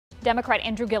Democrat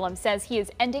Andrew Gillum says he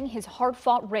is ending his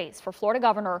hard-fought race for Florida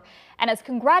governor and has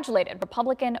congratulated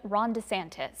Republican Ron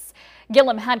DeSantis.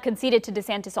 Gillum had conceded to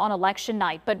DeSantis on election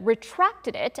night, but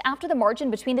retracted it after the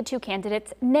margin between the two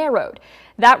candidates narrowed.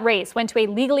 That race went to a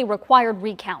legally required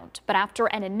recount, but after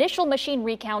an initial machine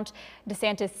recount,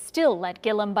 DeSantis still led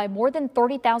Gillum by more than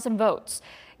 30,000 votes.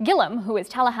 Gillum, who is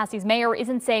Tallahassee's mayor,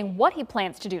 isn't saying what he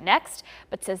plans to do next,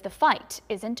 but says the fight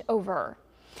isn't over.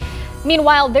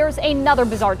 Meanwhile, there's another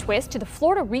bizarre twist to the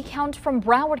Florida recount from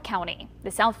Broward County.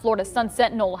 The South Florida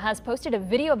Sun-Sentinel has posted a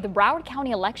video of the Broward County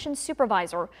election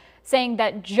supervisor saying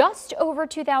that just over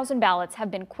 2,000 ballots have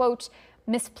been, quote,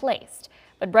 misplaced.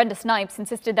 But Brenda Snipes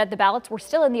insisted that the ballots were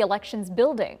still in the elections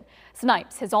building.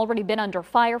 Snipes has already been under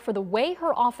fire for the way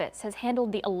her office has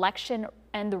handled the election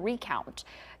and the recount.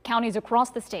 Counties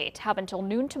across the state have until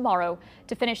noon tomorrow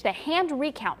to finish the hand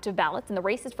recount of ballots in the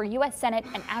races for U.S. Senate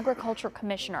and Agriculture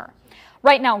Commissioner.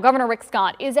 Right now, Governor Rick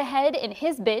Scott is ahead in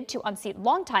his bid to unseat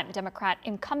longtime Democrat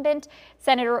incumbent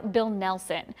Senator Bill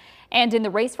Nelson. And in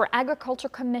the race for Agriculture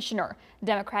Commissioner,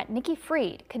 Democrat Nikki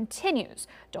Fried continues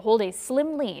to hold a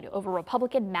slim lead over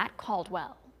Republican Matt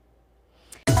Caldwell.